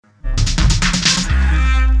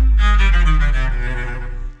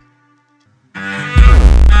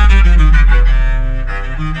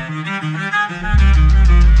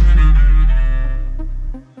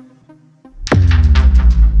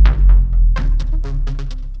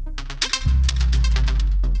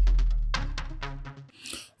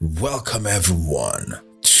welcome everyone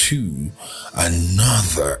to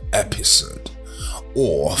another episode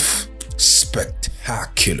of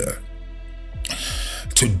Spectacular.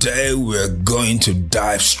 Today we're going to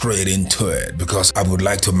dive straight into it because I would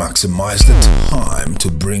like to maximize the time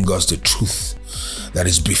to bring us the truth that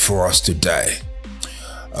is before us today.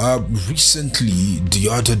 Recently, the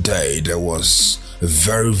other day, there was a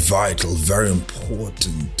very vital, very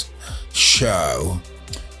important show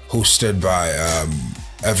hosted by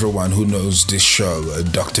everyone who knows this show,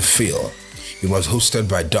 Dr. Phil. It was hosted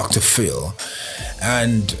by Dr. Phil,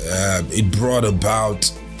 and it brought about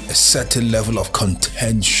a certain level of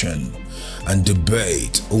contention and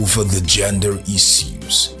debate over the gender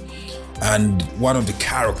issues. And one of the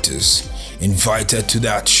characters invited to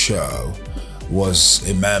that show was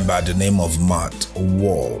a man by the name of Matt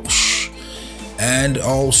Walsh. And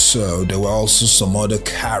also, there were also some other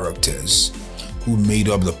characters who made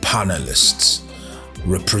up the panelists,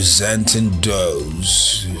 representing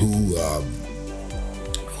those who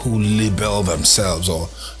label themselves or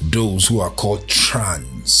those who are called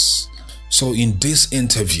trans. So in this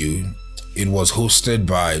interview, it was hosted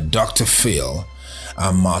by Dr. Phil,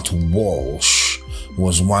 and Matt Walsh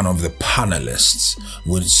was one of the panelists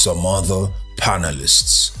with some other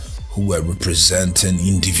panelists who were representing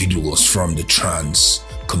individuals from the trans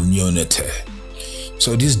community.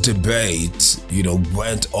 So this debate,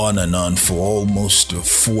 went on and on for almost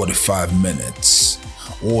 45 minutes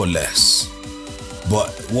or less. But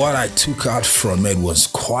what I took out from it was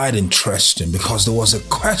quite interesting because there was a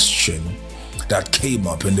question that came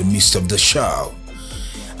up in the midst of the show.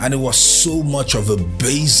 And it was so much of a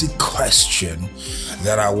basic question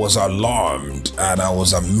that I was alarmed and I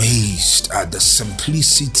was amazed at the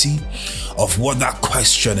simplicity of what that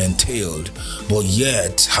question entailed, but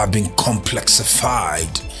yet have been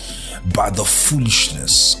complexified by the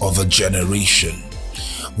foolishness of a generation.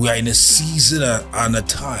 We are in a season and a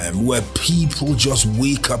time where people just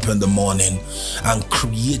wake up in the morning and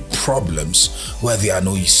create problems where there are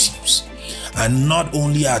no issues. And not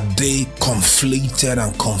only are they conflated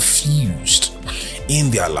and confused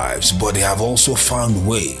in their lives, but they have also found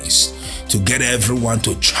ways to get everyone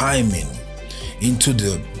to chime in into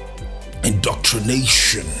the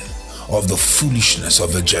indoctrination of the foolishness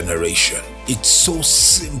of a generation. It's so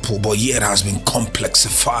simple, but yet has been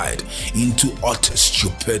complexified into utter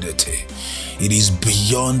stupidity. It is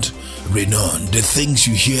beyond renown. The things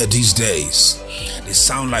you hear these days, they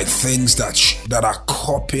sound like things that are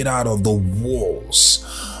copied out of the walls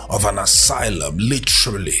of an asylum,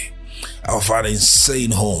 literally, of an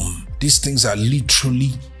insane home. These things are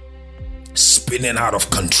literally spinning out of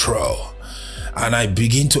control. And I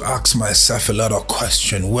begin to ask myself a lot of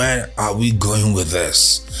questions. Where are we going with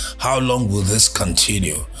this? How long will this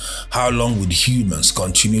continue? How long will humans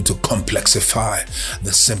continue to complexify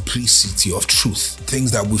the simplicity of truth?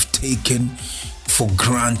 Things that we've taken for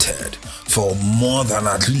granted for more than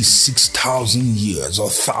at least 6,000 years or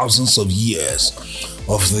thousands of years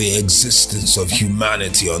of the existence of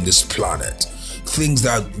humanity on this planet. Things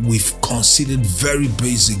that we've considered very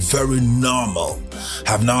basic, very normal,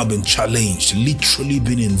 have now been challenged, literally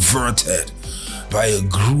been inverted by a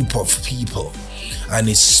group of people, and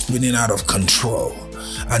it's spinning out of control.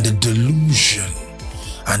 And the delusion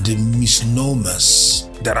and the misnomers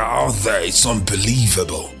that are out there, it's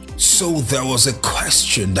unbelievable. So there was a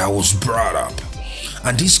question that was brought up,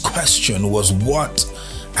 and this question was what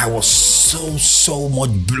I was so much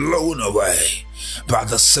blown away by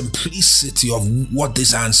the simplicity of what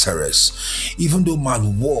this answer is. Even though Matt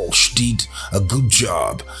Walsh did a good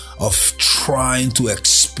job of trying to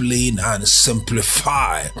explain and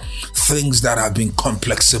simplify things that have been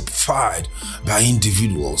complexified by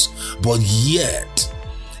individuals, but yet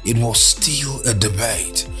it was still a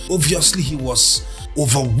debate. Obviously, he was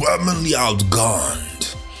overwhelmingly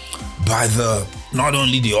outgunned by not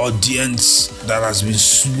only the audience that has been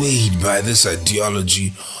swayed by this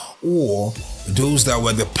ideology, or those that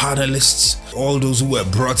were the panelists, all those who were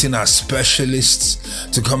brought in as specialists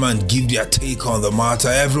to come and give their take on the matter.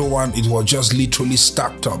 Everyone, it was just literally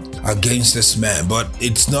stacked up against this man. But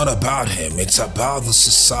it's not about him, it's about the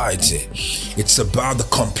society. It's about the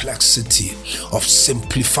complexity of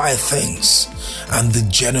simplified things and the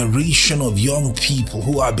generation of young people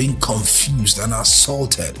who are being confused and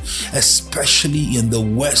assaulted, especially in the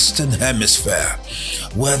Western Hemisphere,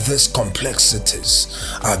 where these complexities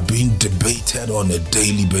are being debated on a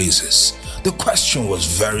daily basis. The question was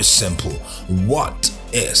very simple. What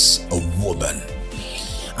is a woman?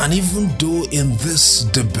 And even though in this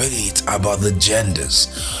debate about the genders,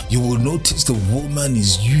 you will notice the woman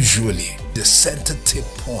is usually the center tip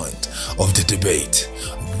point of the debate.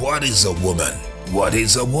 What is a woman? What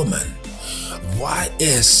is a woman? Why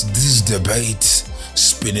is this debate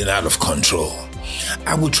spinning out of control?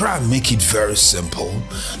 I will try and make it very simple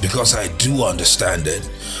because I do understand it,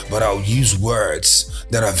 but I'll use words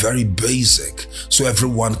that are very basic so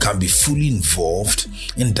everyone can be fully involved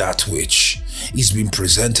in that which is being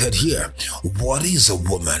presented here. What is a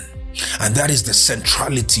woman? And that is the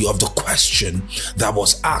centrality of the question that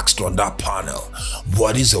was asked on that panel.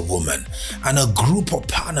 What is a woman? And a group of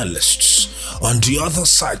panelists on the other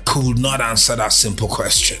side could not answer that simple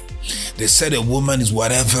question. They said a woman is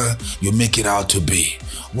whatever you make it out to be.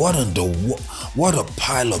 What a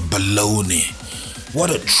pile of baloney. What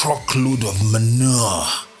a truckload of manure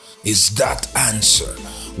is that answer.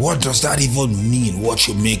 What does that even mean, what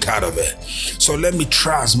you make out of it? So let me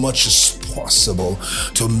try as much as possible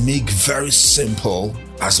to make very simple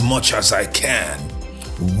as much as I can.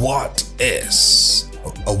 What is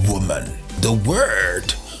a woman? The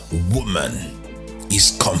word woman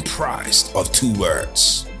is comprised of two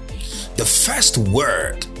words. The first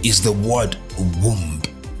word is the word womb.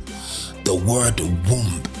 The word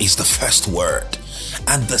womb is the first word.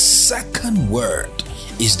 And the second word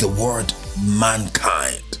is the word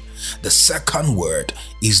mankind. The second word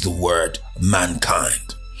is the word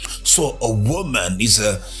mankind. So a woman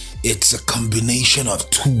it's a combination of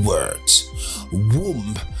two words.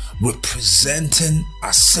 Womb representing,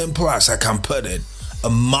 as simple as I can put it, a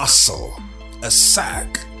muscle, a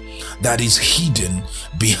sac that is hidden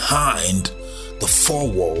behind the four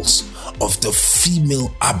walls of the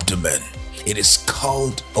female abdomen. It is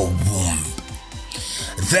called a womb.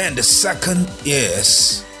 Then the second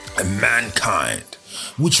is a mankind,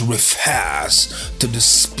 which refers to the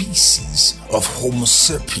species of Homo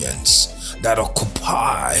sapiens that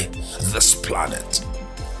occupy this planet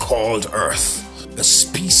called Earth. A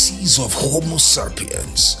species of Homo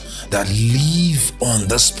sapiens that live on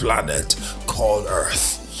this planet called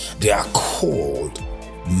Earth. They are called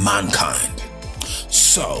mankind.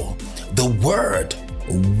 So the word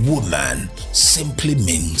woman simply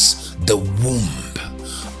means the womb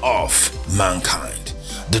of mankind,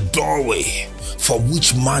 the doorway for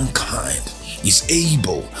which mankind is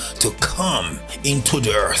able to come into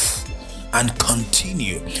the earth and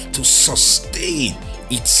continue to sustain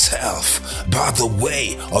itself by the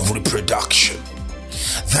way of reproduction.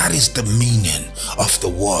 That is the meaning of the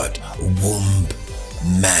word womb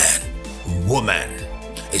man. Woman,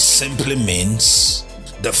 it simply means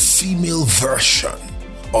the female version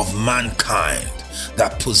of mankind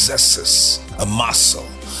that possesses a muscle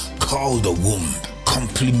called a womb,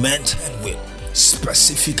 complemented with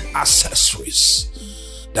specific accessories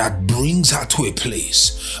that brings her to a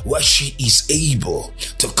place where she is able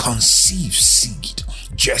to conceive seed,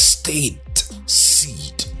 gestate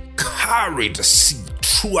seed, carry the seed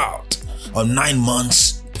throughout a 9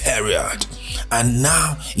 months period, and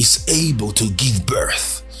now is able to give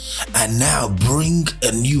birth and now bring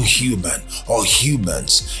a new human or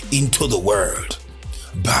humans into the world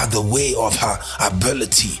by the way of her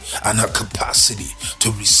ability and her capacity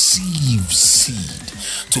to receive seed,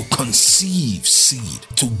 to conceive seed,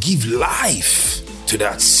 to give life to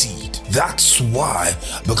that seed. That's why,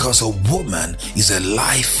 because a woman is a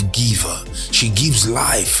life giver, she gives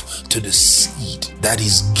life to the seed that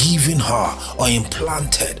is given her or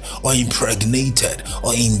implanted or impregnated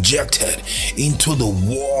or injected into the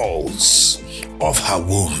walls of her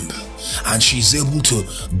womb. And she's able to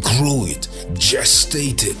grow it,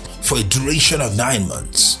 gestate it for a duration of 9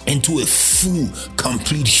 months into a full,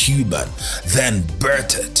 complete human, then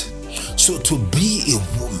birth it. So to be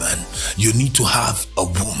a woman, you need to have a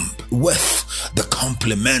womb with the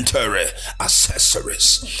complementary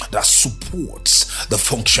accessories that supports the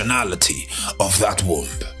functionality of that womb.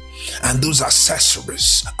 And those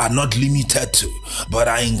accessories are not limited to, but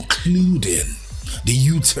are including the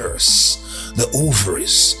uterus, the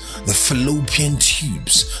ovaries, the fallopian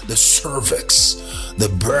tubes, the cervix, the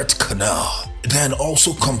birth canal, then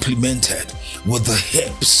also complemented with the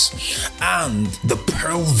hips and the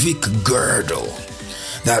pelvic girdle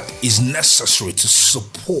that is necessary to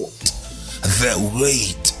support the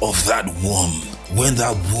weight of that womb when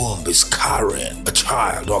that womb is carrying a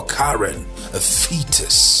child or carrying a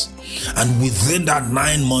fetus. And within that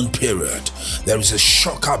 9 month period, there is a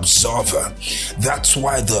shock absorber. That's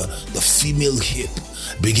why the female hip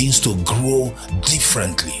begins to grow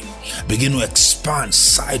differently, begin to expand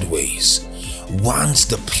sideways once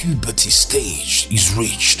the puberty stage is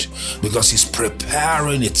reached, because it's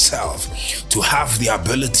preparing itself to have the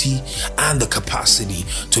ability and the capacity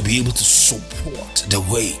to be able to support the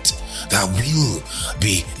weight that will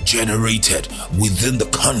be generated within the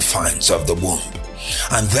confines of the womb.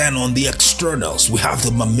 And then on the externals, we have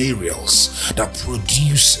the mammarials that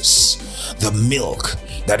produces the milk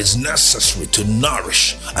that is necessary to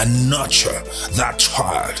nourish and nurture that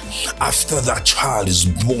child after that child is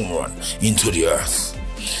born into the earth.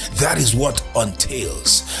 That is what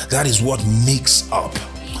entails, that is what makes up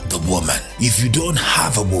the woman. If you don't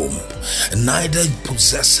have a womb, neither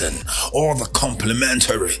possessing all the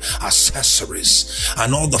complementary accessories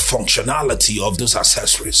and all the functionality of those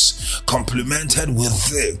accessories, complemented with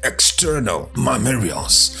the external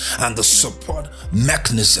mammarials and the support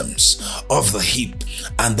mechanisms of the hip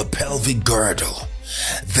and the pelvic girdle,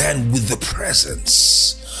 then with the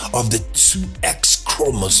presence of the 2X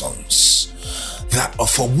chromosomes, that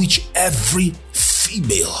for which every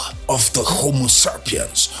female of the Homo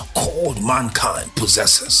sapiens called mankind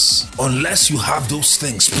possesses. Unless you have those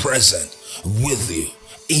things present with you,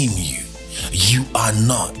 in you, you are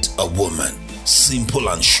not a woman. Simple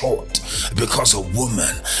and short, because a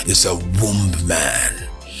woman is a womb man.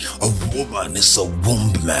 A woman is a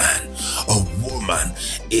womb man. A woman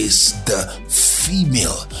is the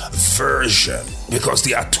female version, because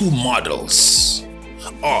there are two models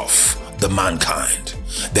of the mankind.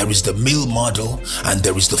 There is the male model and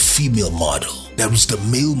there is the female model. There is the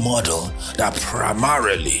male model that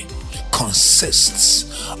primarily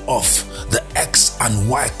consists of the X and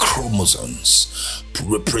Y chromosomes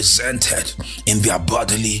represented in their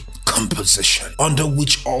bodily composition, under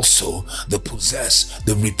which also they possess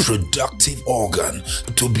the reproductive organ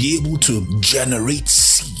to be able to generate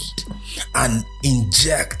seed and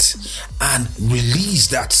inject and release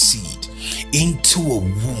that seed into a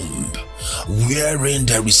womb wherein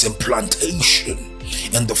there is implantation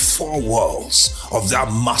in the four walls of that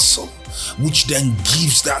muscle, which then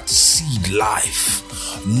gives that seed life,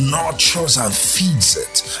 nurtures and feeds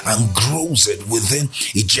it and grows it within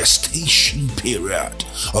a gestation period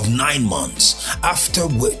of 9 months, after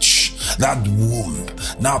which that womb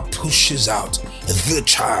now pushes out the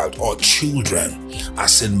child or children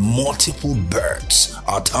as in multiple births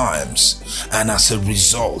or times, and as a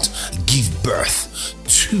result give birth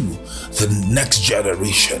to the next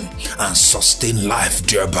generation and sustain life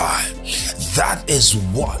thereby. That is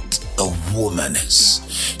what a woman is.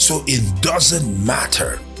 So it doesn't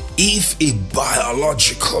matter if a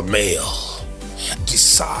biological male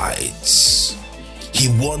decides he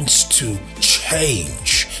wants to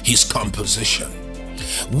change his composition,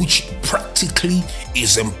 which practically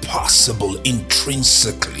is impossible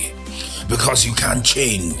intrinsically, because you can't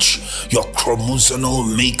change your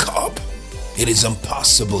chromosomal makeup. It is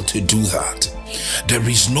impossible to do that. There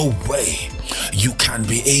is no way you can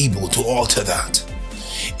be able to alter that.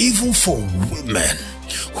 Even for women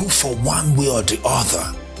who for one way or the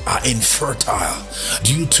other are infertile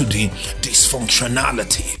due to the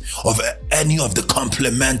dysfunctionality of any of the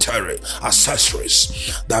complementary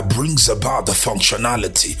accessories that brings about the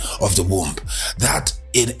functionality of the womb, that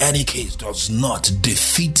in any case does not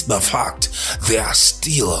defeat the fact they are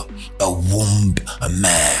still a womb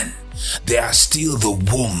man. They are still the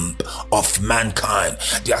womb of mankind.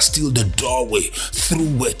 They are still the doorway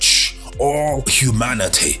through which all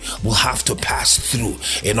humanity will have to pass through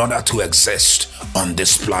in order to exist on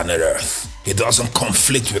this planet Earth. It doesn't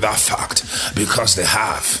conflict with that fact, because they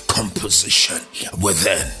have composition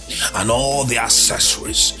within, and all the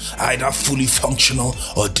accessories, either fully functional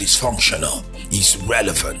or dysfunctional, is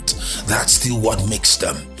relevant. That's still what makes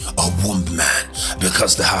them a womb man,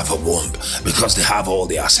 because they have a womb, because they have all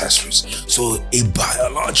the accessories. So a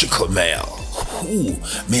biological male who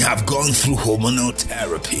may have gone through hormonal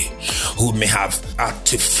therapy, who may have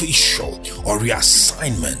artificial or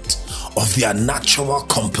reassignment of their natural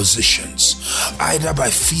compositions, either by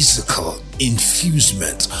physical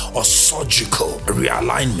infusement or surgical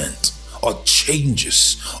realignment, or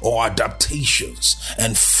changes or adaptations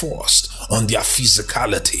enforced on their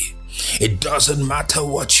physicality. It doesn't matter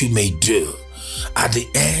what you may do. At the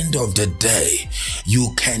end of the day,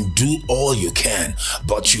 you can do all you can,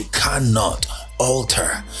 but you cannot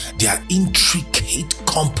alter their intricate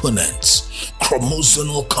components,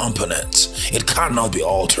 chromosomal components. It cannot be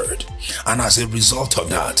altered. And as a result of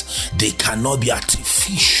that, they cannot be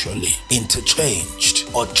artificially interchanged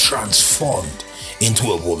or transformed into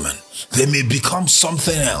a woman. They may become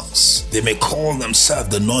something else. They may call themselves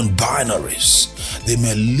the non-binaries. They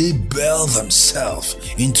may label themselves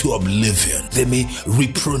into oblivion. They may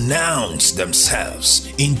repronounce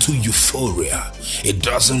themselves into euphoria. It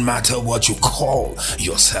doesn't matter what you call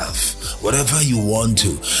yourself. Whatever you want to,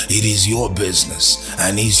 it is your business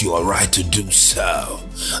and it's your right to do so.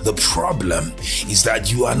 The problem is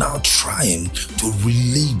that you are now trying to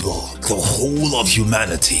relabel the whole of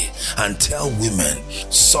humanity and tell women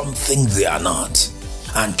something think they are not,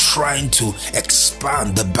 and trying to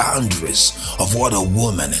expand the boundaries of what a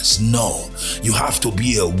woman is. No, you have to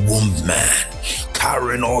be a womb man,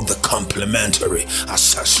 carrying all the complementary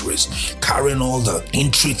accessories, carrying all the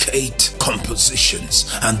intricate compositions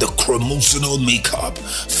and the chromosomal makeup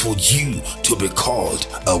for you to be called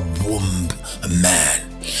a womb man.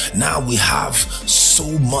 Now we have so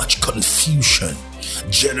much confusion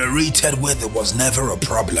generated where there was never a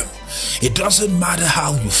problem. It doesn't matter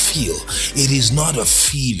how you feel. It is not a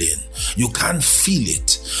feeling. You can't feel it.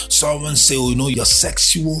 Someone say, oh, your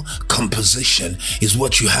sexual composition is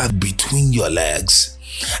what you have between your legs,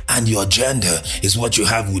 and your gender is what you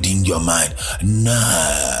have within your mind.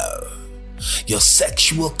 No. Your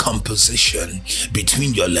sexual composition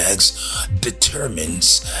between your legs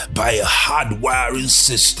determines by a hardwiring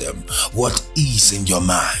system what is in your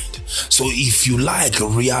mind. So if you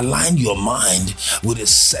realign your mind with a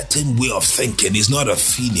certain way of thinking. It's not a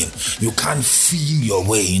feeling. You can't feel your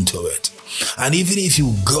way into it. And even if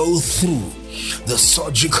you go through the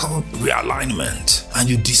surgical realignment and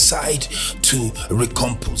you decide to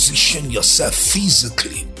recomposition yourself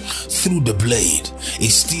physically through the blade,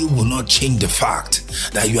 it still will not change the fact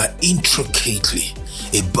that you are intricately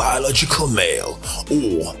a biological male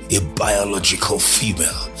or a biological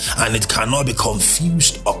female, and it cannot be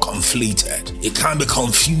confused or conflated. It can't be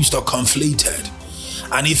confused or conflated.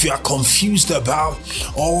 And if you are confused about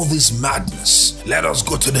all this madness, let us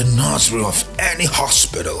go to the nursery of any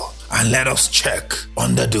hospital and let us check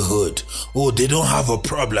under the hood. Oh, they don't have a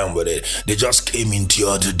problem with it. They just came in the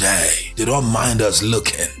other day. They don't mind us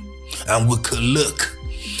looking. And we could look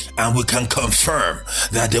and we can confirm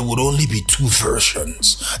that there would only be two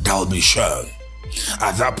versions that will be shown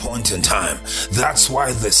at that point in time. That's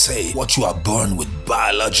why they say what you are born with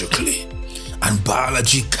biologically, and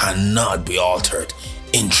biology cannot be altered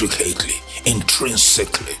intricately,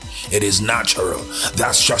 intrinsically. It is natural.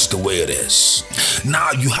 That's just the way it is.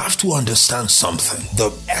 Now you have to understand something.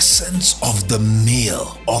 The essence of the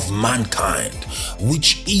male of mankind,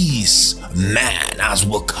 which is man as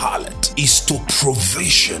we'll call it, is to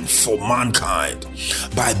provision for mankind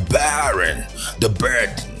by bearing the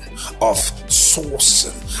burden of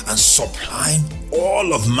sourcing and supplying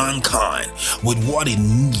all of mankind with what it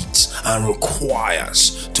needs and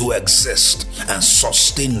requires to exist and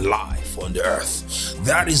sustain life on the earth.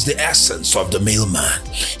 That is the essence of the male man.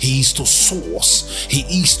 He is to source, he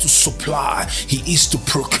is to supply, he is to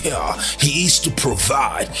procure, he is to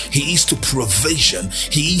provide, he is to provision,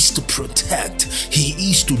 he is to protect,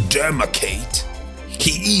 he is to demarcate,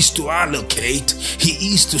 he is to allocate,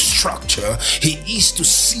 he is to structure, he is to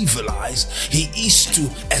civilize, he is to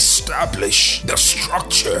establish the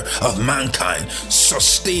structure of mankind,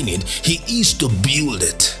 sustain it, he is to build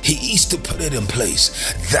it, he is to put it in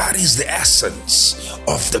place. That is the essence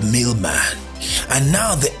of the male man. And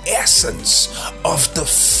now the essence of the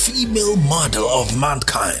female model of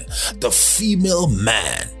mankind, the female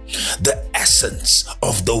man, the essence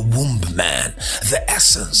of the womb man, the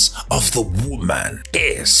essence of the woman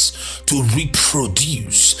is to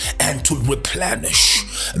reproduce and to replenish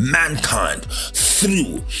mankind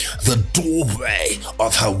through the doorway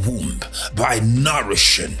of her womb by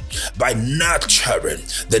nourishing, by nurturing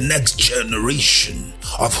the next generation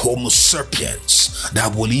of Homo sapiens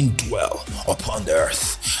that will indwell upon the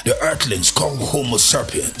earth. The earthlings called Homo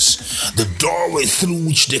sapiens, the doorway through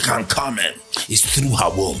which they can come in is through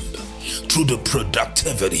her womb, through the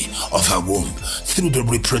productivity of her womb, through the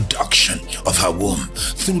reproduction of her womb,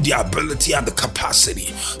 through the ability and the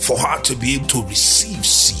capacity for her to be able to receive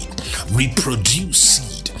seed, reproduce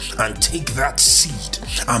seed, and take that seed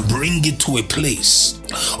and bring it to a place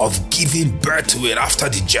of giving birth to it after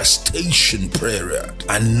the gestation period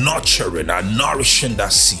and nurturing and nourishing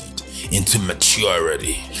that seed into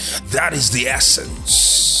maturity. That is the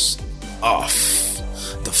essence of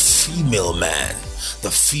the female man,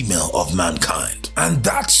 the female of mankind. And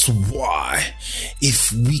that's why,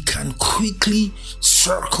 if we can quickly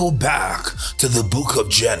circle back to the book of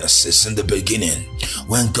Genesis in the beginning,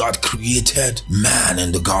 when God created man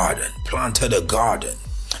in the garden, planted a garden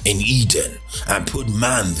in Eden and put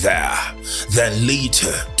man there, then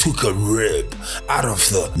later took a rib out of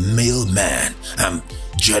the male man and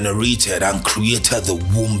generated and created the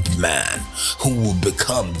womb man, who will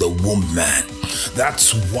become the womb man.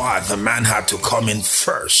 That's why the man had to come in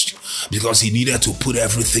first, because he needed to put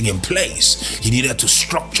everything in place. He needed to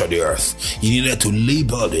structure the earth. He needed to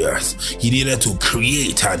label the earth. He needed to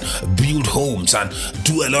create and build homes and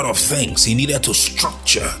do a lot of things. He needed to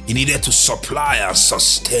structure. He needed to supply and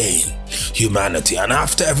sustain. humanity. And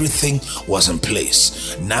after everything was in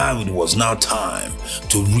place, now it was now time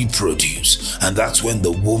to reproduce. And that's when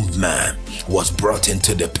the womb man was brought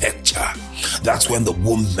into the picture. That's when the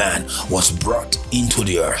womb man was brought into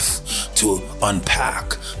the earth to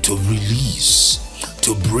unpack, to release,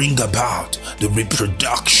 to bring about the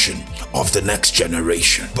reproduction of the next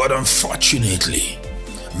generation. But unfortunately,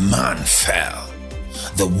 man fell.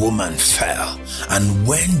 The woman fell. And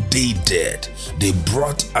when they did, they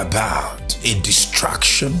brought about a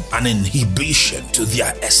distraction, an inhibition to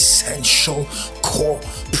their essential core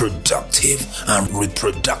productive and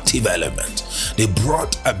reproductive element. They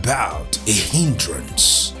brought about a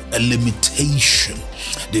hindrance, a limitation.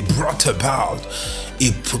 They brought about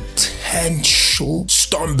a potential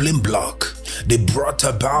stumbling block. They brought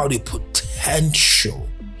about a potential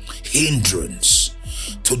hindrance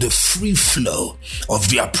to the free flow of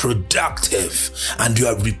their productive and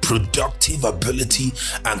their reproductive ability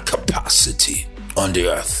and capacity on the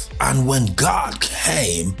earth. And when God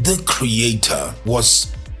came, the Creator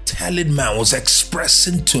was telling man, was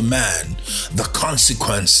expressing to man the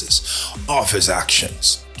consequences of his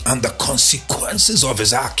actions. And the consequences of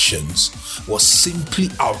his actions was simply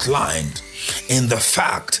outlined in the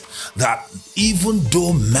fact that even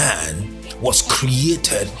though man was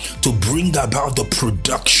created to bring about the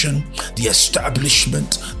production, the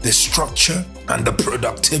establishment, the structure, and the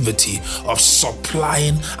productivity of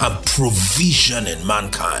supplying and provisioning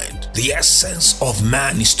mankind. The essence of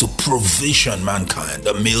man is to provision mankind,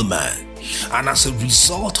 the male man. And as a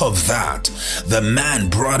result of that, the man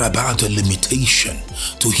brought about a limitation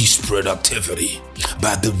to his productivity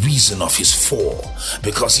by the reason of his fall,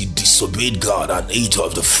 because he disobeyed God and ate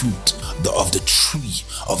of the fruit of the tree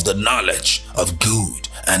of the knowledge of good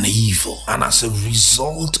and evil. And as a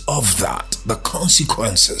result of that, the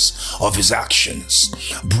consequences of his actions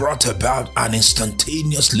brought about an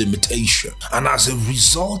instantaneous limitation. And as a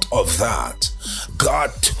result of that,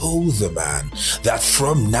 God told the man that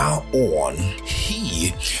from now on,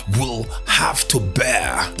 he will have to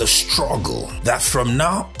bear the struggle. That from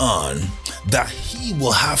now on, that he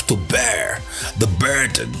will have to bear the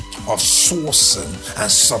burden of sourcing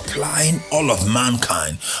and supplying all of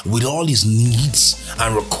mankind with all his needs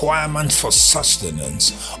and requirements for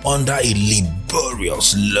sustenance under a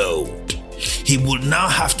laborious load. He will now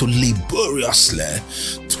have to laboriously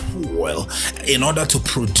toil in order to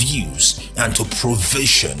produce and to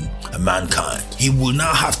provision mankind. He will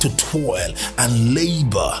now have to toil and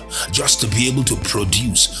labor just to be able to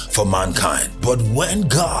produce for mankind. But when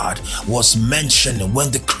God was mentioning, when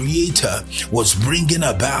the Creator was bringing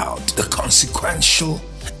about the consequential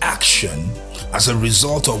action as a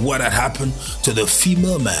result of what had happened to the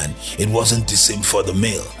female man, it wasn't the same for the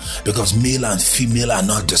male, because male and female are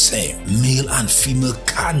not the same. Male and female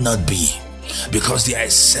cannot be, because their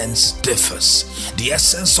essence differs. The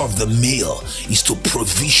essence of the male is to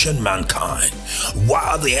provision mankind,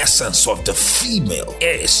 while the essence of the female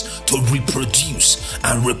is to reproduce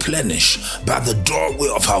and replenish by the doorway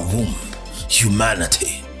of her womb,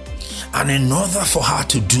 humanity. And in order for her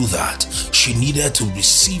to do that, she needed to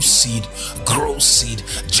receive seed, grow seed,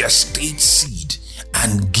 gestate seed,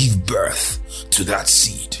 and give birth to that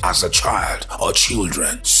seed as a child or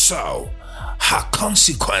children. So her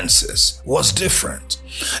consequences was different.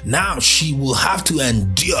 Now she will have to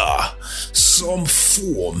endure some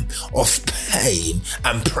form of pain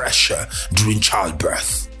and pressure during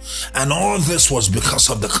childbirth. And all this was because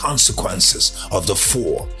of the consequences of the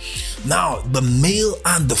fall. Now, the male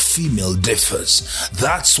and the female differs.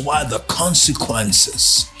 That's why the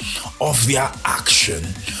consequences of their action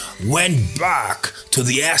went back to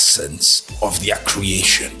the essence of their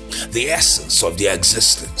creation, the essence of their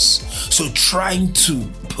existence. So trying to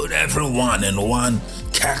put everyone in one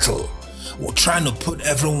kettle, or trying to put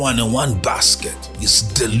everyone in one basket, is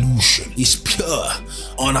delusion, is pure,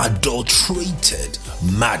 unadulterated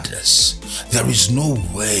madness. There is no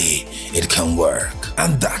way it can work.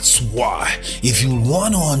 And that's why, if you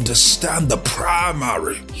want to understand the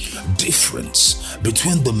primary difference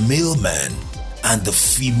between the male man and the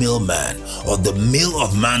female man, or the male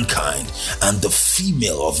of mankind and the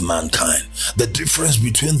female of mankind, the difference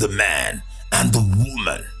between the man and the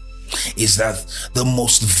woman is that the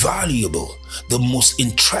most valuable, the most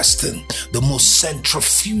interesting, the most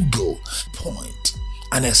centrifugal point,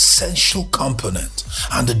 an essential component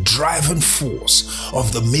and the driving force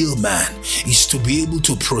of the male man is to be able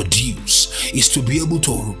to produce, is to be able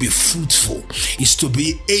to be fruitful, is to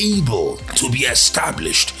be able to be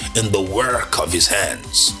established in the work of his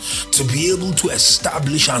hands, to be able to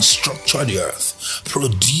establish and structure the earth,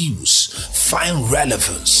 produce, find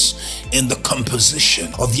relevance in the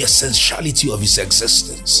composition of the essentiality of his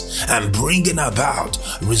existence and bringing about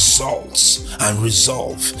results and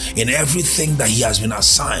resolve in everything that he has been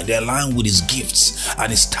assigned, aligned with his gifts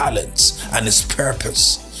and his talents and his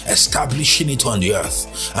purpose, establishing it on the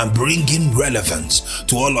earth and bringing relevance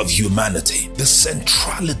to all of humanity. The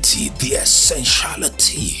centrality, the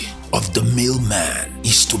essentiality of the male man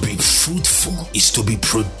is to be fruitful, is to be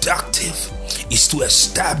productive, is to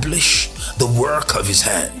establish the work of his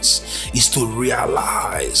hands, is to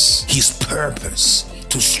realize his purpose,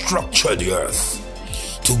 to structure the earth,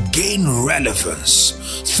 to gain relevance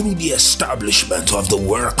through the establishment of the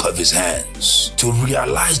work of his hands, to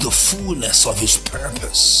realize the fullness of his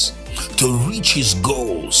purpose, to reach his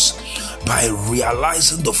goals by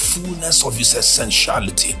realizing the fullness of his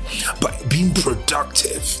essentiality, by being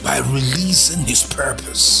productive, by releasing his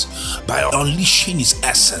purpose, by unleashing his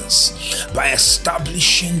essence, by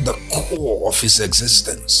establishing the core of his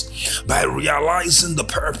existence, by realizing the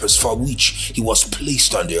purpose for which he was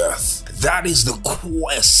placed on the earth. That is the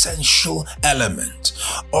core essential element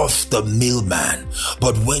of the male man.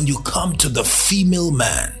 But when you come to the female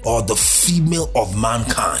man, or the female of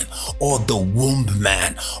mankind, or the womb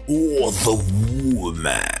man, or the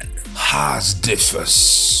woman, hers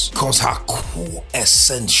differs, because her core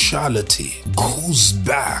essentiality goes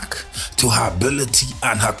back to her ability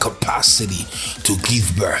and her capacity to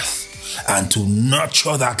give birth and to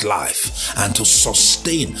nurture that life and to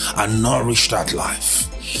sustain and nourish that life.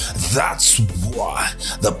 That's why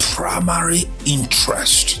the primary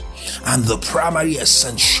interest and the primary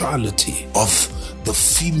essentiality of the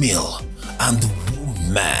female and the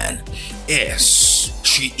woman is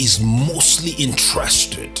she is mostly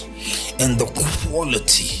interested in the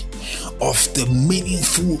quality of the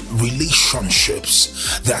meaningful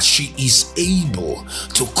relationships that she is able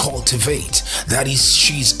to cultivate, that is,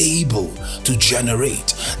 she is able to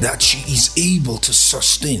generate, that she is able to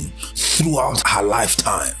sustain throughout her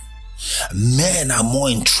lifetime. Men are more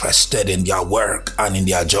interested in their work and in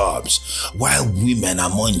their jobs, while women are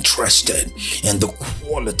more interested in the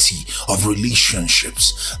quality of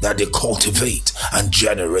relationships that they cultivate and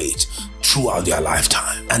generate throughout their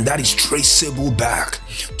lifetime. And that is traceable back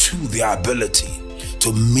to their ability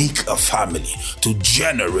to make a family, to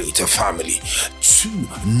generate a family, to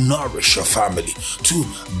nourish a family, to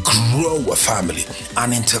grow a family,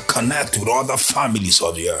 and interconnect with other families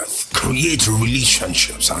of the earth. Create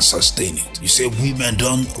relationships and sustain it. You say women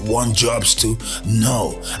don't want jobs too?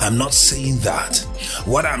 No, I'm not saying that.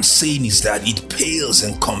 What I'm saying is that it pales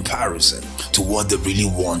in comparison to what they really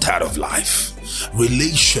want out of life.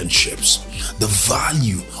 Relationships, the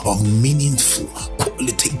value of meaningful,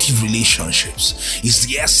 qualitative relationships is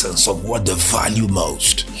the essence of what they value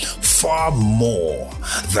most, far more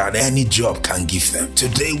than any job can give them.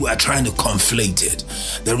 Today we are trying to conflate it.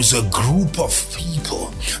 There is a group of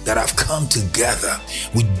people that have come together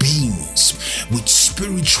with beings, with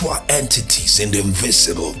spiritual entities in the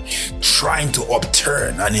invisible, trying to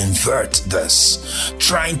upturn and invert this,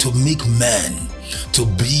 trying to make men to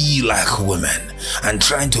be like women and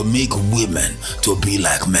trying to make women to be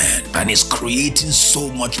like men, and it's creating so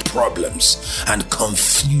much problems and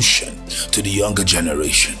confusion to the younger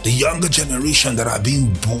generation. The younger generation that are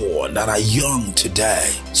being born, that are young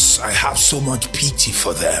today, I have so much pity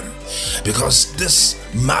for them, because this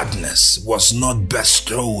madness was not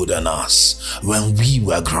bestowed on us when we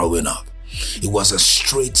were growing up. It was a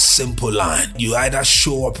straight, simple line. You either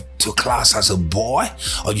show up to class as a boy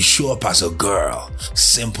or you show up as a girl.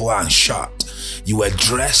 Simple and short. You were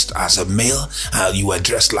dressed as a male and you were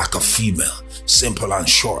dressed like a female. Simple and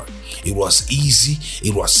short. It was easy.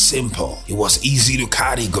 It was simple. It was easy to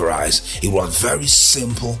categorize. It was very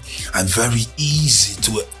simple and very easy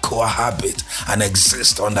to cohabit and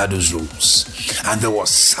exist under those rules. And there was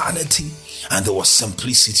sanity and there was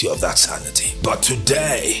simplicity of that sanity. But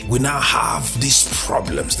today, we now have these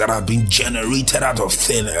problems that have been generated out of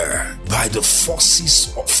thin air by the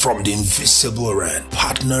forces from the invisible realm,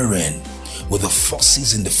 partnering with the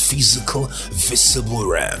forces in the physical, visible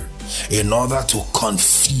realm, in order to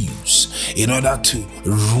confuse, in order to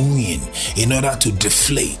ruin, in order to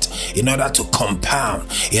deflate, in order to compound,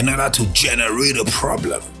 in order to generate a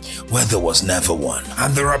problem where there was never one.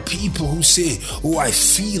 And there are people who say, oh, I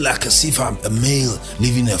feel like as if I'm a male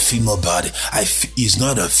living in a female body. It's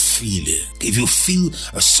not a feeling. If you feel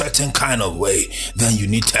a certain kind of way, then you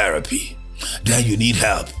need therapy. Then you need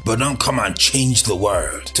help. But don't come and change the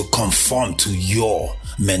world to conform to your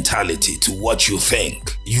mentality, to what you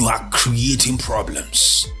think. You are creating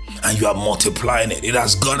problems and you are multiplying it. It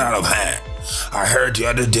has gone out of hand. I heard the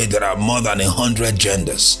other day there are more than 100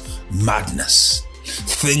 genders. Madness.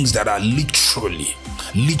 Things that are literally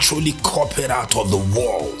literally copied out of the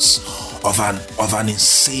walls of an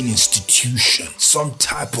insane institution, some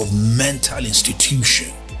type of mental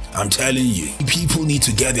institution. I'm telling you, people need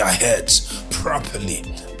to get their heads properly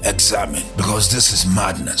examined, because this is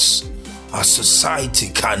madness. Our society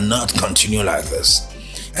cannot continue like this,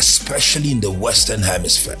 especially in the Western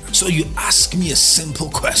Hemisphere. So you ask me a simple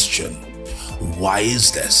question: why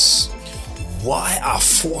is this? Why are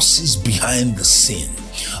forces behind the scene?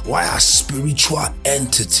 Why are spiritual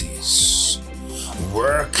entities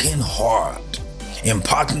working hard in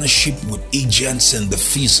partnership with agents in the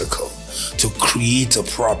physical to create a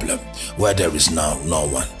problem where there is no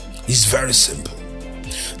one? It's very simple.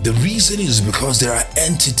 The reason is because there are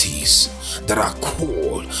entities that are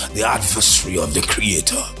called the adversary of the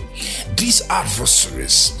Creator. These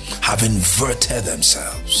adversaries have inverted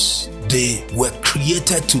themselves. They were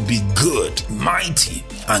created to be good, mighty,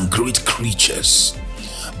 and great creatures,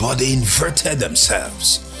 but they inverted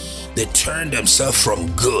themselves. They turned themselves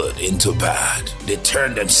from good into bad. They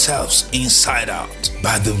turned themselves inside out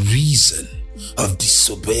by the reason of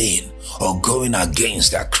disobeying or going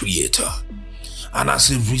against their Creator. And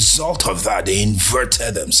as a result of that, they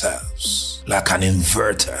inverted themselves like an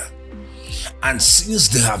inverter. And since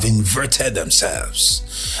they have inverted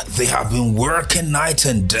themselves, they have been working night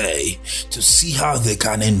and day to see how they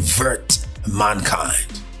can invert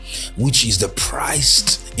mankind, which is the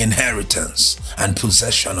prized inheritance and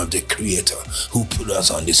possession of the Creator who put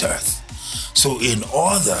us on this earth. So in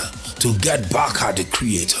order to get back at the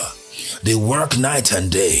Creator, they work night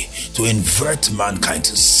and day to invert mankind,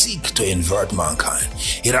 to seek to invert mankind.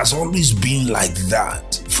 It has always been like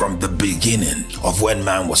that from the beginning of when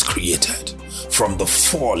man was created. From the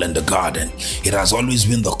fall in the garden, it has always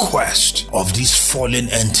been the quest of these fallen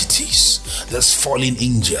entities, these fallen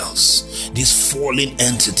angels, these fallen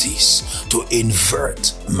entities to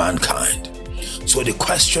invert mankind. So the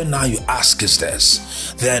question now you ask is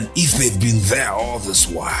this: then if they've been there all this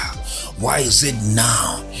while, why is it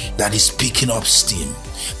now that it's picking up steam?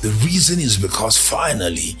 The reason is because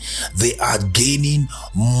finally they are gaining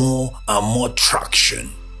more and more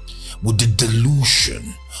traction with the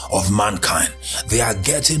delusion of mankind. They are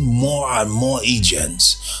getting more and more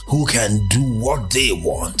agents who can do what they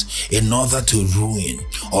want in order to ruin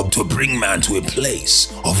or to bring man to a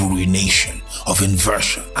place of ruination, of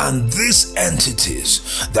inversion. And these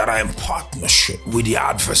entities that are in partnership with the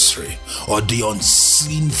adversary or the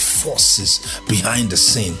unseen forces behind the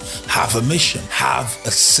scene have a mission, have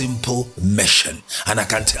a simple mission. And I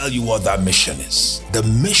can tell you what that mission is. The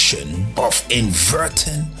mission of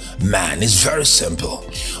inverting man is very simple.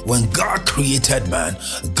 When God created man,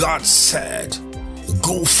 God said,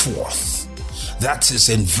 go forth. That is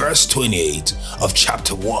in verse 28 of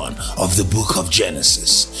chapter 1 of the book of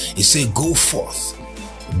Genesis. He said, go forth,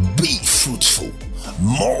 be fruitful,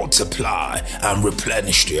 multiply and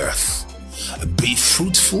replenish the earth. Be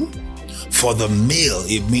fruitful. For the male,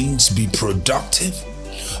 it means be productive.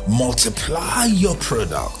 Multiply your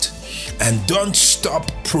product and don't stop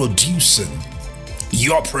producing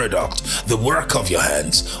your product, the work of your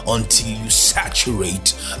hands, until you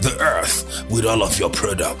saturate the earth with all of your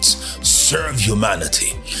products. Serve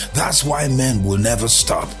humanity. That's why men will never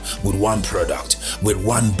stop with one product, with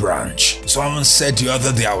one branch. Someone said the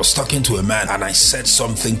other day, I was talking to a man and I said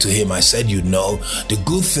something to him. I said, you know, the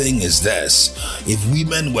good thing is this: if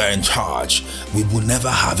women were in charge, we would never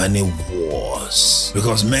have any wars,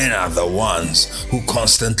 because men are the ones who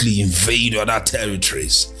constantly invade other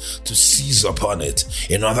territories to seize upon it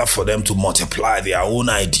in order for them to multiply their own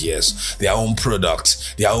ideas, their own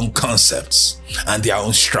products, their own concepts, and their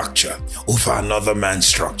own structure over another man's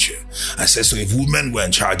structure. I said, so if women were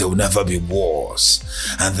in charge, there will never be wars.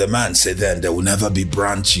 And the man said, then there will never be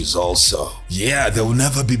branches also. Yeah, there will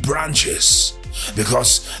never be branches,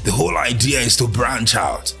 because the whole idea is to branch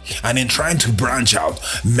out. And in trying to branch out,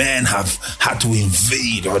 men have had to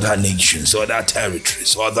invade other nations, other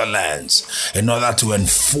territories, other lands in order to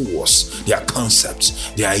enforce their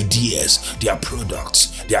concepts, their ideas, their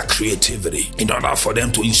products, their creativity, in order for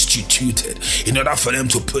them to institute it, in order for them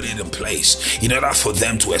to put it in place, in order for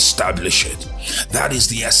them to establish it. That is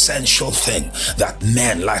the essential thing that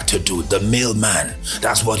men like to do. The male man,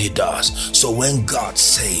 that's what he does. So when God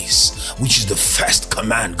says, which is the first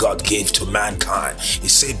command God gave to mankind, he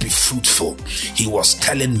said, be fruitful. He was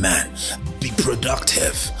telling man, be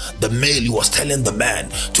productive. The male, he was telling the man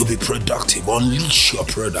to be productive. Unleash your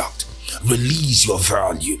product. Release your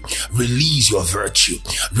value, release your virtue,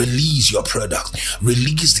 release your product,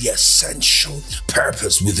 release the essential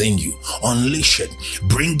purpose within you, unleash it,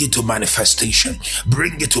 bring it to manifestation,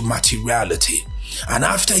 bring it to materiality. And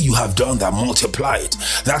after you have done that, multiply it.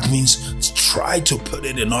 That means try to put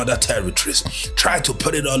it in other territories, try to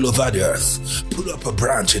put it all over the earth, put up a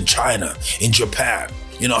branch in China, in Japan,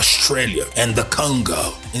 in Australia, in the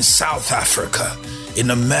Congo, in South Africa,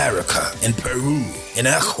 in America, in Peru, in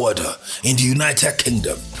Ecuador, in the United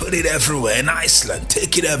Kingdom. Put it everywhere. In Iceland,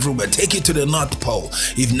 take it everywhere. Take it to the North Pole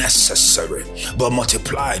if necessary. But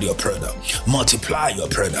multiply your product. Multiply your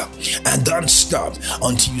product. And don't stop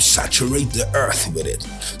until you saturate the earth with it.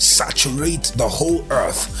 Saturate the whole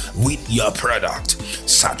earth with your product.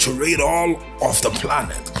 Saturate all of the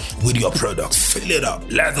planet with your product. Fill it up.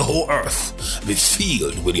 Let the whole earth be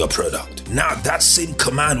filled with your product. Now that same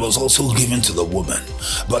command was also given to the woman,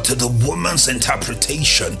 but to the woman's interpretation,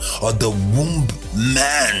 or the womb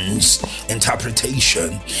man's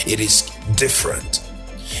interpretation, it is different.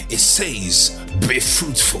 It says, be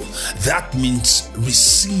fruitful. That means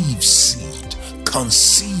receive seed,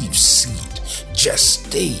 conceive seed,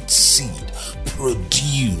 gestate seed,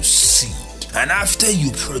 produce seed. And after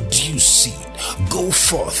you produce seed, go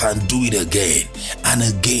forth and do it again and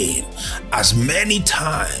again, as many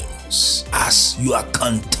times as you are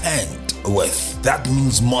content with. That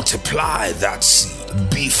means multiply that seed.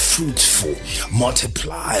 Be fruitful.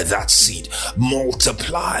 Multiply that seed.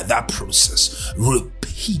 Multiply that process.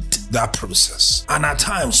 Repeat that process. And at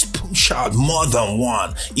times push out more than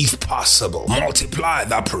one if possible. Multiply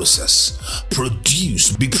that process.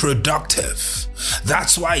 Produce. Be productive.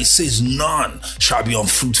 That's why it says none shall be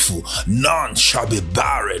unfruitful. None shall be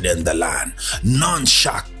barren in the land. None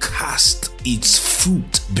shall cast its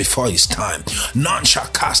fruit before its time. None shall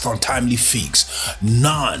cast untimely figs.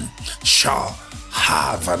 None shall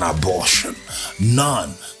have an abortion.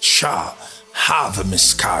 None shall have a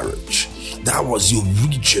miscarriage. That was the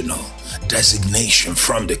original designation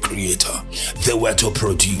from the Creator. They were to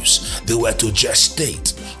produce, they were to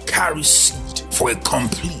gestate, carry seed for a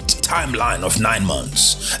complete timeline of 9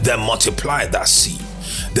 months, then multiply that seed,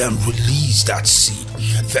 then release that seed,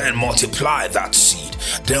 then multiply that seed,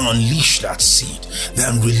 then unleash that seed,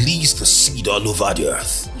 then release the seed all over the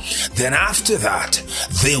earth. Then after that,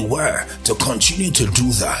 they were to continue to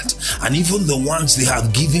do that. And even the ones they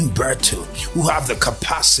have given birth to, who have the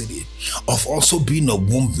capacity of also being a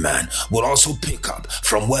womb man, will also pick up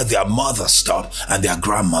from where their mother stopped and their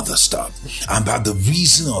grandmother stopped. And by the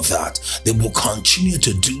reason of that, they will continue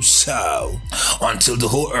to do so until the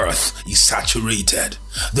whole earth is saturated.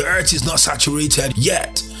 The earth is not saturated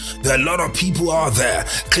yet. There are a lot of people out there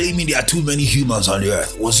claiming there are too many humans on the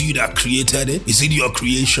earth. Was you that created it? Is it your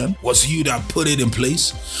creation? Was you that put it in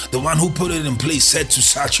place? The one who put it in place said to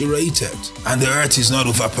saturate it. And the earth is not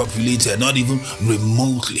overpopulated, not even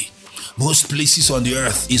remotely. Most places on the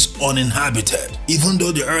earth is uninhabited. Even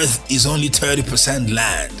though the earth is only 30%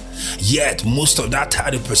 land, yet most of that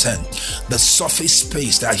 30%, the surface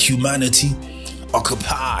space that humanity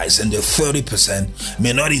occupies in the 30%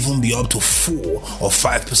 may not even be up to 4 or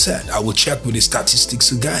 5%. I will check with the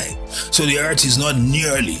statistics again. So the earth is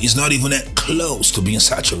not even close to being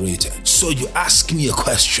saturated. So you ask me a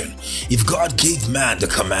question. If God gave man the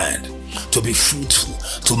command to be fruitful,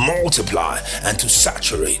 to multiply, and to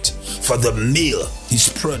saturate, for the male, his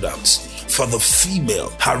products, for the female,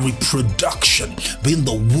 her reproduction being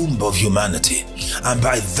the womb of humanity. And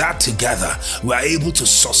by that together, we are able to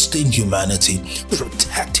sustain humanity,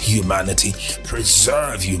 protect humanity,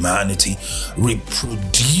 preserve humanity,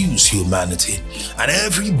 reproduce humanity. And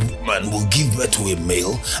every woman will give birth to a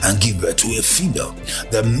male and give birth to a female.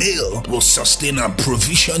 The male will sustain and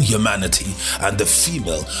provision humanity, and the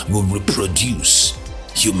female will reproduce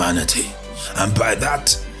humanity. And by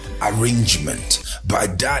that arrangement, by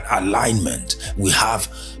that alignment, we have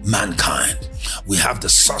mankind. We have the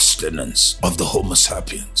sustenance of the Homo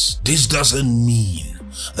sapiens. This doesn't mean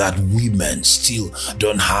that women still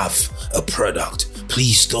don't have a product.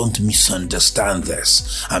 Please don't misunderstand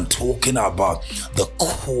this. I'm talking about the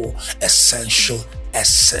core essential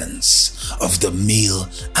essence of the male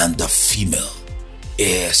and the female.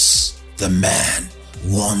 Is the man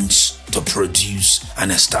wants to produce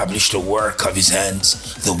and establish the work of his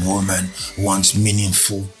hands. The woman wants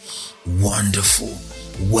meaningful, wonderful,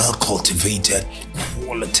 well-cultivated,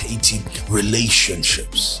 qualitative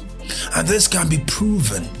relationships. And this can be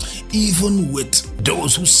proven even with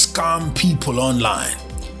those who scam people online.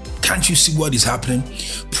 Can't you see what is happening?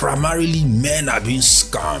 Primarily, men are being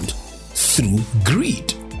scammed through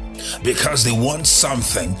greed. Because they want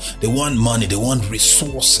something, they want money, they want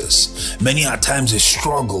resources. Many at times they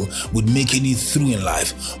struggle with making it through in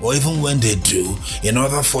life, or even when they do, in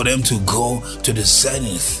order for them to go to the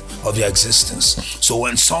zenith of their existence. So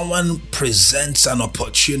when someone presents an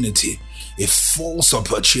opportunity, a false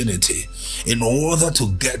opportunity in order to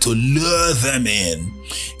lure them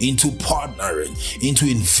into partnering, into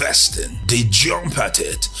investing. They jump at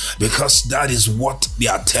it because that is what they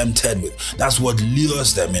are tempted with. That's what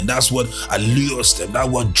lures them in. That's what allures them. That's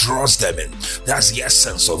what draws them in. That's the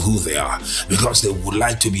essence of who they are, because they would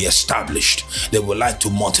like to be established. They would like to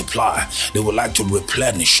multiply. They would like to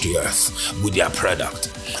replenish the earth with their product.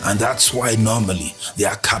 And that's why normally they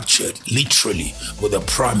are captured literally with the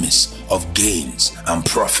promise of gains and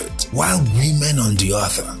profit. While women on the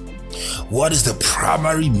other, what is the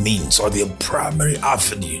primary means or the primary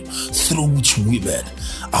avenue through which women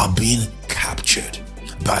are being captured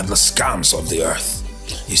by the scams of the earth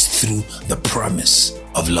is through the promise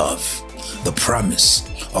of love, the promise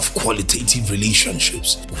of qualitative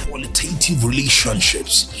relationships. Qualitative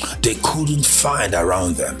relationships they couldn't find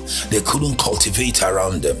around them. They couldn't cultivate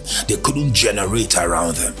around them. They couldn't generate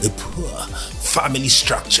around them. A poor family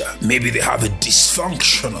structure. Maybe they have a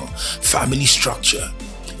dysfunctional family structure,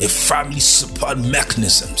 a family support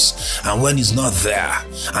mechanisms, and when it's not there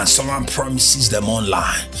and someone promises them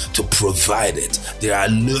online to provide it, they are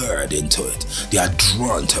lured into it. They are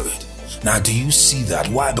drawn to it. Now, do you see that?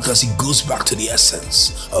 Why? Because it goes back to the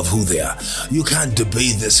essence of who they are. You can't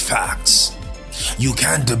debate these facts. You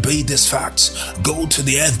can't debate these facts. Go to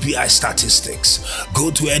the FBI statistics.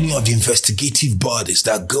 Go to any of the investigative bodies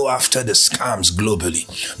that go after the scams globally.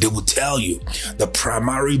 They will tell you the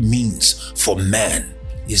primary means for men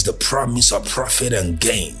is the promise of profit and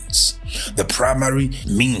gains. The primary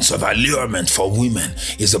means of allurement for women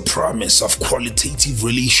is the promise of qualitative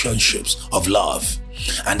relationships of love.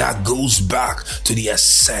 And that goes back to the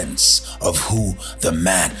essence of who the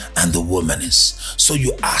man and the woman is. So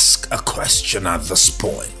you ask a question at this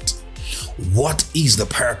point. What is the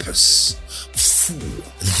purpose for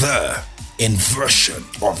the inversion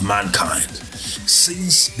of mankind?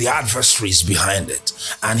 Since the adversary is behind it,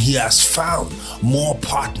 and he has found more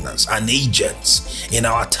partners and agents in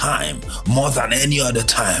our time, more than any other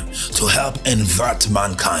time, to help invert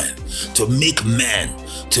mankind, to make men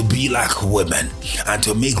to be like women, and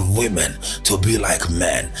to make women to be like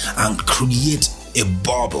men, and create a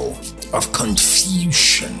bubble of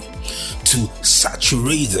confusion to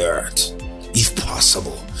saturate the earth, if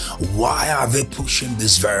possible. Why are they pushing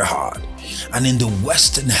this very hard? And in the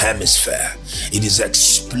Western Hemisphere, it is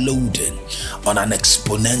exploding on an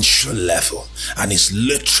exponential level, and is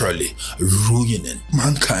literally ruining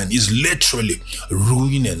mankind, is literally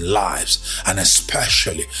ruining lives, and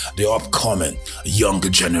especially the upcoming younger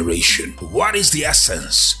generation. What is the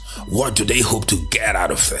essence? What do they hope to get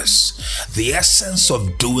out of this? The essence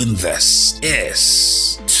of doing this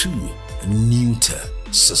is to neuter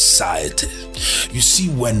society. You see,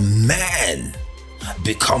 when men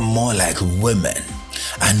become more like women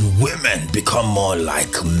and women become more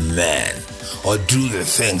like men, or do the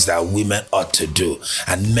things that women ought to do,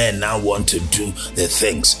 and men now want to do the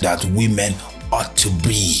things that women ought to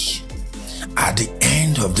be, at the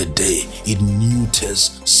end of the day, it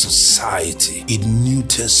neuters society. It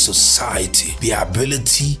neuters society. The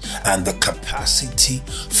ability and the capacity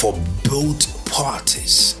for both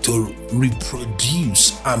parties to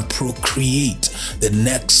reproduce and procreate the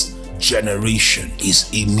next generation is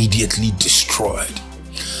immediately destroyed.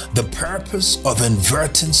 The purpose of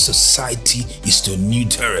inverting society is to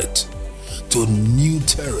neuter it. To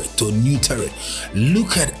neuter it.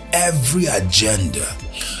 Look at every agenda.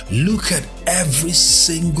 Look at every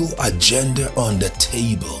single agenda on the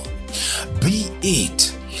table. Be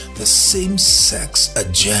it the same-sex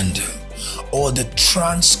agenda or the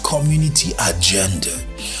trans community agenda.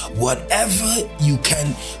 Whatever you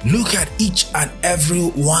can look at, each and every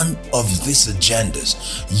one of these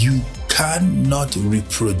agendas, you cannot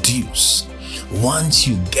reproduce once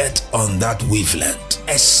you get on that wavelength,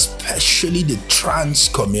 especially the trans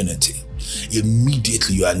community.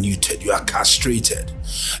 Immediately you are neutered, you are castrated.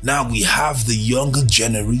 Now we have the younger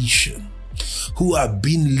generation who have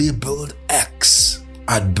been labeled X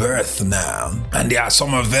at birth now, and there are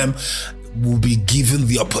some of them will be given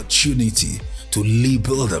the opportunity to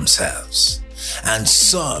label themselves. And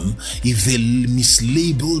some, if they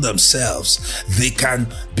mislabel themselves, they can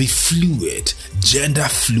be fluid, gender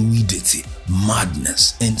fluidity,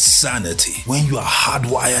 madness, insanity. When you are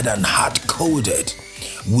hardwired and hard-coded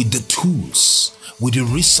with the tools, with the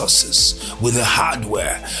resources, with the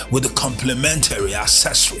hardware, with the complementary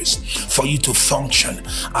accessories for you to function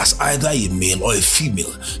as either a male or a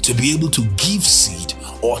female, to be able to give seed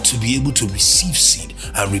or to be able to receive seed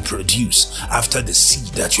and reproduce after the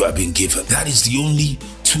seed that you have been given. That is the only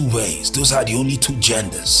two ways. Those are the only two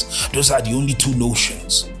genders. Those are the only two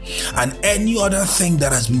notions. And any other thing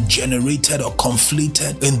that has been generated or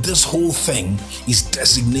conflated in this whole thing is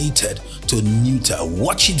designated to neuter.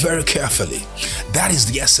 Watch it very carefully. That is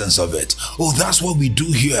the essence of it. Oh, that's what we do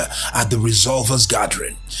here at the Resolvers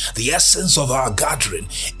Gathering. The essence of our gathering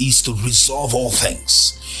is to resolve all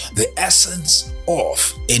things. The essence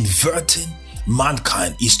of inverting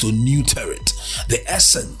mankind is to neuter it. The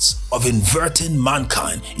essence of inverting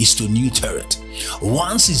mankind is to neuter it.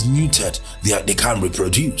 Once it's neutered, they can't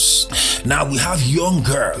reproduce. Now we have young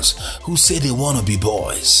girls who say they want to be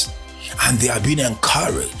boys, and they are being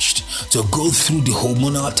encouraged to go through the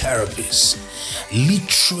hormonal therapies,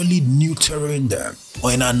 literally neutering them,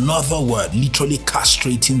 or in another word, literally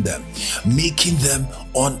castrating them, making them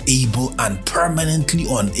unable and permanently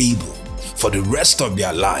unable for the rest of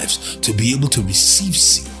their lives to be able to receive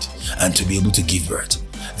seed and to be able to give birth.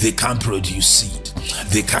 They can't produce seed.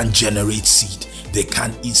 They can't generate seed. They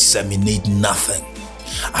can't inseminate nothing.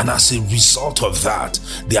 And as a result of that,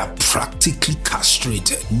 they are practically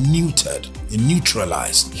castrated, neutered,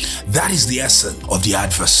 neutralized. That is the essence of the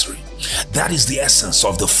adversary. That is the essence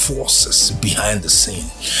of the forces behind the scene.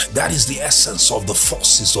 That is the essence of the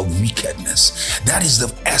forces of wickedness. That is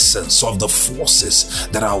the essence of the forces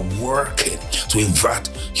that are working to invert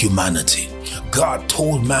humanity. God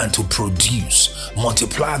told man to produce,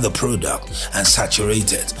 multiply the product and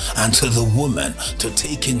saturate it, and to the woman to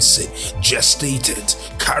take in seed, gestate it,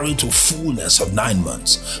 carry to fullness of 9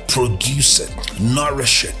 months, produce it,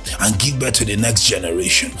 nourish it, and give birth to the next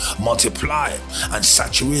generation. Multiply it and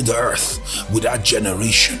saturate the earth with that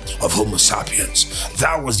generation of Homo sapiens.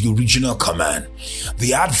 That was the original command.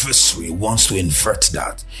 The adversary wants to invert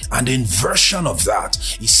that, and the inversion of that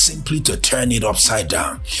is simply to turn it upside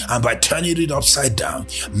down. And by turning it upside down,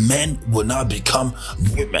 men will now become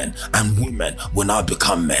women and women will now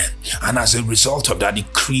become men. And as a result of that,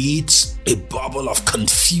 it creates a bubble of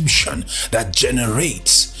confusion that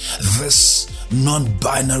generates this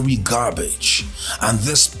non-binary garbage and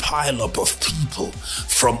this pile-up of people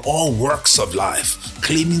from all walks of life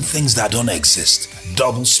claiming things that don't exist.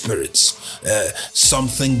 Double spirits,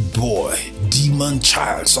 something boy, demon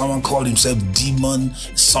child, someone called himself demon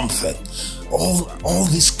something. All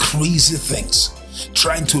these crazy things,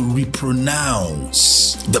 trying to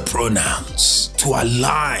repronounce the pronouns to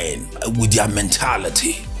align with their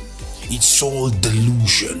mentality. It's all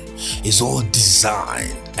delusion. It's all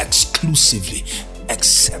designed exclusively,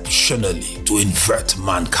 exceptionally to invert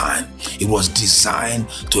mankind. It was designed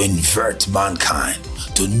to invert mankind,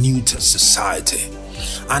 to neuter society.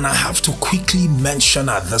 And I have to quickly mention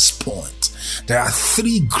at this point, there are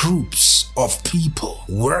 3 groups of people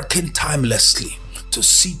working timelessly to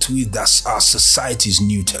see to it that our society is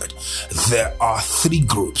neutered. There are 3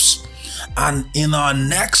 groups. And in our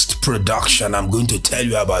next production, I'm going to tell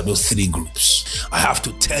you about those 3 groups. I have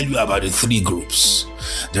to tell you about the 3 groups.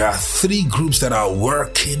 There are 3 groups that are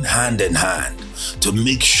working hand in hand to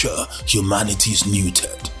make sure humanity is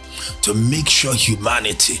neutered. To make sure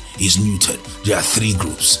humanity is neutered, there are 3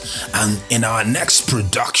 groups. And in our next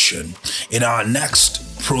production, in our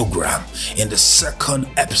next program, in the second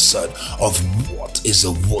episode of What is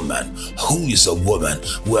a Woman? Who is a woman?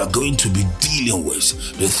 We are going to be dealing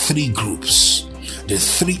with the 3 groups, the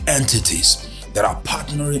 3 entities that are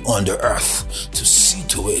partnering on the earth to see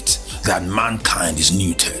to it that mankind is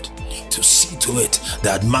neutered. To see to it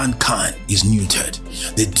that mankind is neutered.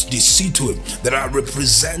 They see to it that are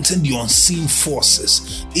representing the unseen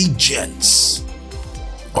forces, agents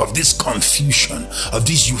of this confusion, of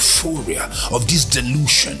this euphoria, of this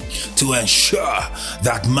delusion, to ensure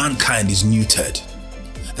that mankind is neutered.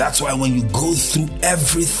 That's why when you go through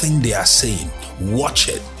everything they are saying, watch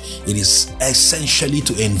it. It is essentially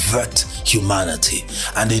to invert humanity.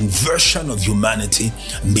 And the inversion of humanity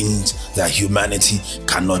means that humanity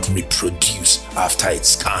cannot reproduce after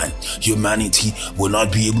its kind. Humanity will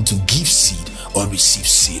not be able to give seed or receive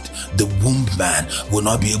seed. The womb man will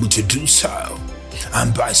not be able to do so.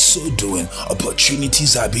 And by so doing,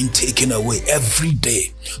 opportunities are being taken away every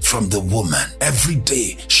day from the woman. Every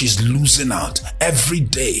day she's losing out. Every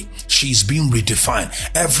day she's being redefined.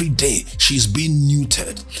 Every day she's being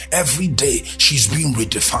neutered. Every day she's being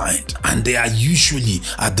redefined. And they are usually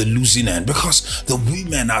at the losing end because the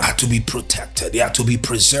women are to be protected. They are to be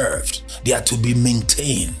preserved. They are to be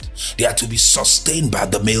maintained. They are to be sustained by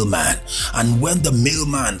the male man. And when the male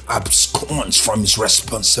man absconds from his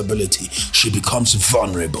responsibility, she becomes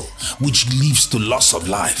vulnerable, which leads to loss of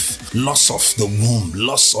life, loss of the womb,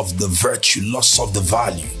 loss of the virtue, loss of the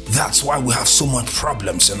value. That's why we have so much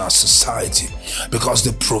problems in our society, because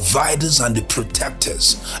the providers and the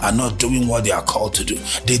protectors are not doing what they are called to do.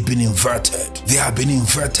 They've been inverted. They have been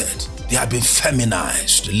inverted. They have been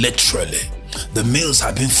feminized, literally. The males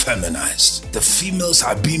have been feminized. The females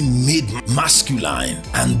have been made masculine,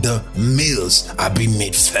 and the males are being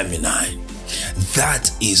made feminine.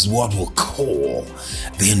 That is what we call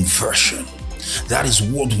the inversion. That is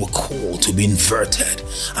what we call to be inverted.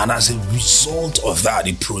 And as a result of that,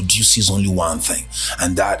 it produces only one thing,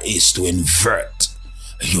 and that is to invert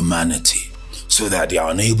humanity, so that they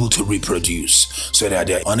are unable to reproduce, so that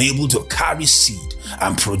they are unable to carry seed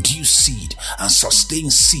and produce seed and sustain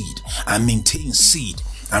seed and maintain seed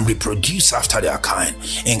and reproduce after their kind,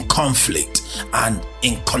 in conflict and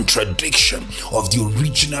in contradiction of the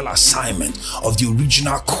original assignment, of the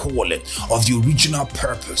original calling, of the original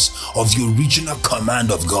purpose, of the original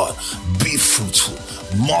command of God. Be fruitful,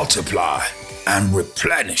 multiply, and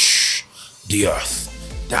replenish the earth.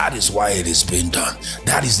 That is why it is being done.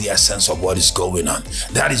 That is the essence of what is going on.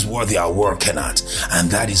 That is what they are working at. And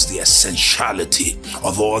that is the essentiality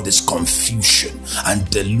of all this confusion and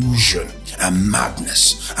delusion and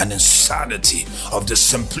madness and insanity, of the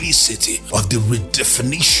simplicity of the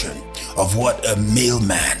redefinition of what a male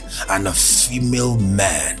man and a female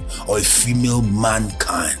man, or a female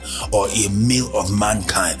mankind, or a male of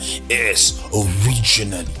mankind is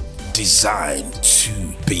originally designed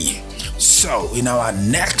to be. So in our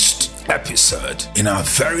next episode, I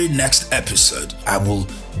will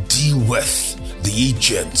deal with the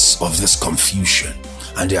agents of this confusion.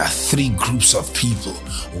 And there are 3 groups of people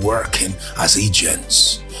working as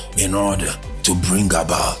agents in order to bring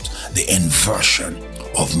about the inversion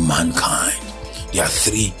of mankind. There are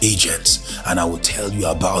 3 agents, and I will tell you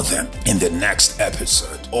about them in the next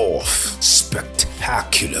episode of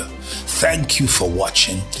Spectacular. Thank you for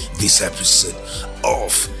watching this episode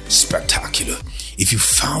of Spectacular. If you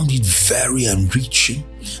found it very enriching,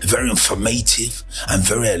 very informative, and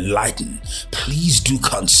very enlightening, please do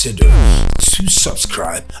consider to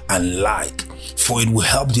subscribe and like, for it will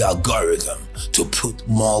help the algorithm to put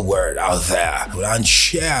more word out there. And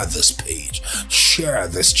share this page, share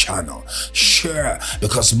this channel, share,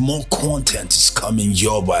 because more content is coming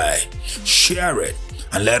your way. Share it,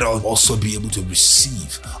 and let us also be able to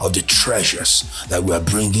receive of the treasures that we are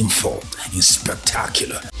bringing forth in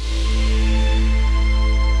Spectacular.